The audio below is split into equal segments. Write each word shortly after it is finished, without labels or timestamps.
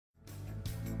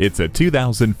It's a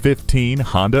 2015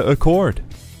 Honda Accord.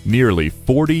 Nearly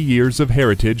 40 years of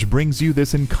heritage brings you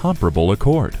this incomparable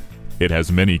Accord. It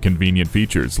has many convenient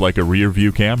features like a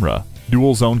rear-view camera,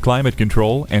 dual-zone climate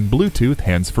control, and Bluetooth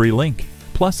hands-free link.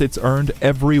 Plus, it's earned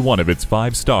every one of its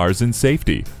 5 stars in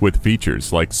safety with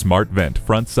features like smart vent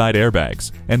front side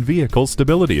airbags and vehicle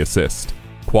stability assist.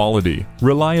 Quality,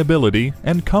 reliability,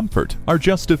 and comfort are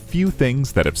just a few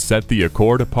things that have set the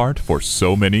Accord apart for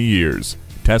so many years.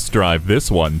 Test drive this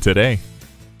one today.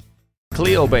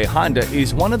 Cleo Bay Honda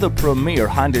is one of the premier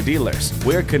Honda dealers.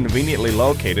 We're conveniently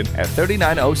located at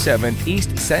 3907 East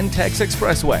Centex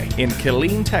Expressway in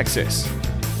Killeen, Texas.